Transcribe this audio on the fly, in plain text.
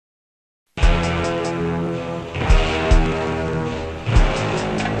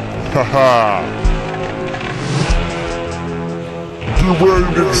Haha. Get ready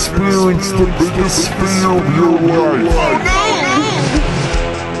to experience the biggest fear of your life. Oh no!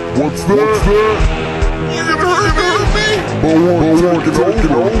 What's that? You're gonna hurt me? But won't take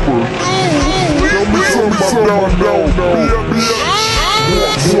it over. Tell me something about no.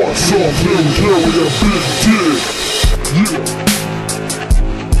 What's up, man? Carry a big dick. Yeah.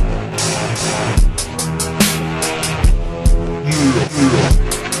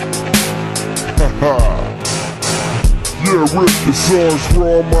 Haha. Yeah, rip the songs for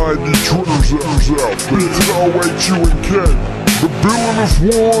all my detractors out there. T-O-H-U-N-K. The villainous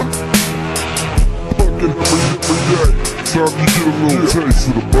one. Fucking every day. Time you get a little taste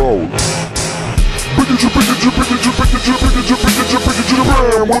of the bone.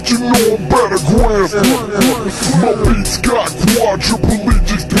 What you know about a grand? My beats got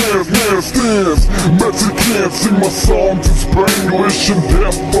quadriplegic handstands. Mexicans sing my songs in Spanglish, and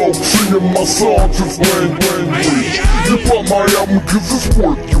deaf folks singing my songs in language. You bought my album cause it's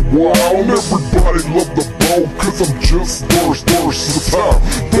worth your while, and everybody love the bow cause I'm just versatile.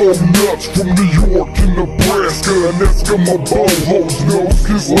 Throw nuts from New York and Nebraska, and Eskimo boho's nose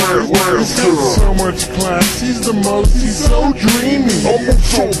cause last So much class, he's the most, he's so dreamy. I'm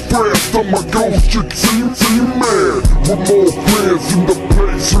so fast, I'm a ghost, your team mad. With more fans than the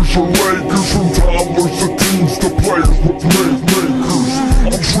Pacers or Lakers, from toddlers to teams to players with makers.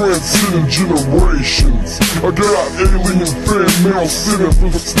 I'm transcending generations. I got alien fan mail sitting for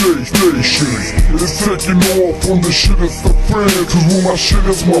the stations. It's taking off when the shit is the fans, cause when my shit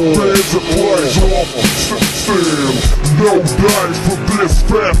is my fans, it flies off the stands. No dice for this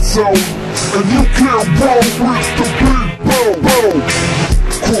fat zone, and you can't roll with the big bow.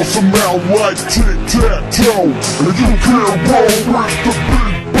 Cross them out like tic-tac-toe, and you can't roll with the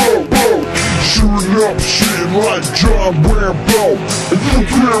big bow. Shooting up shit like John Rambo, and you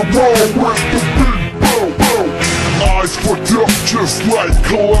can't roll with the big bow. Eyes fucked up just like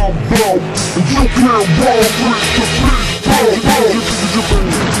Columbo, and you can't roll with the big bow.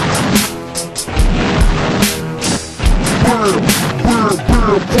 Bam, bam,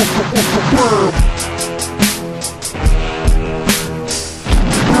 bam, bam.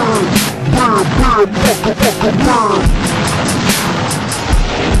 Bam, bam, bam.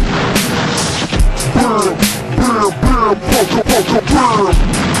 Bam, bam, bam, bam.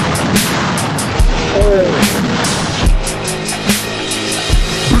 Oh.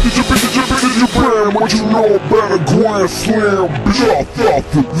 What you know about a grand slam? Bitch,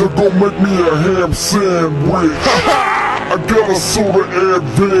 they're gon' make me a ham sandwich. I got a soda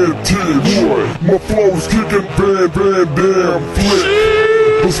advantage. My flow's kicking damn flick.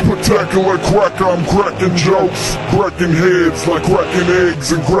 The spectacular cracker, I'm cracking jokes, cracking heads like cracking eggs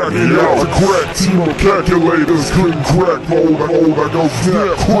and cracking out. A crack team of calculators couldn't crack mold. I go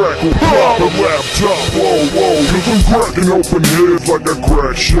snap, crackle, pop a laptop, whoa. Cause I'm cracking open heads like a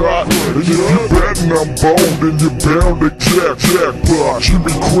crack shot. And if you betting I'm bold, then you're bound to jackpot. You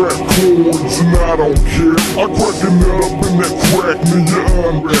be crack coins and I don't care. I'm cracking it up in that crack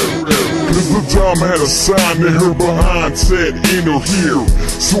million. Cause the time had a sign in her behind said enter here.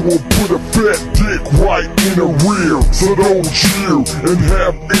 So we'll put a fat dick right in her rear. So don't cheer and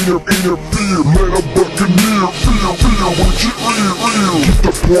have interfere. Let a buccaneer fear with your ear. Keep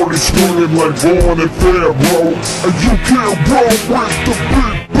the party swinging like Vaughn and Fabro. And you can't roll with the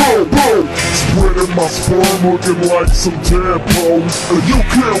big bow. Spreading my sperm looking like some tadpoles. And you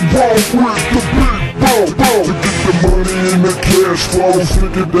can't roll with the big bow. To get the money and the cash flow,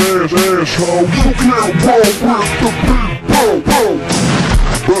 stick it asshole. You can't roll with the big bow.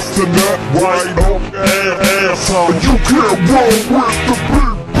 Bust a nut right up asshole. You can't roll with the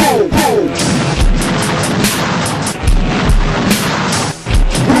big bow.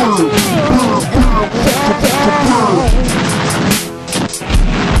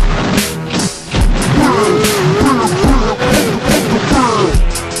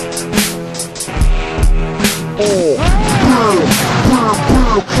 Oh.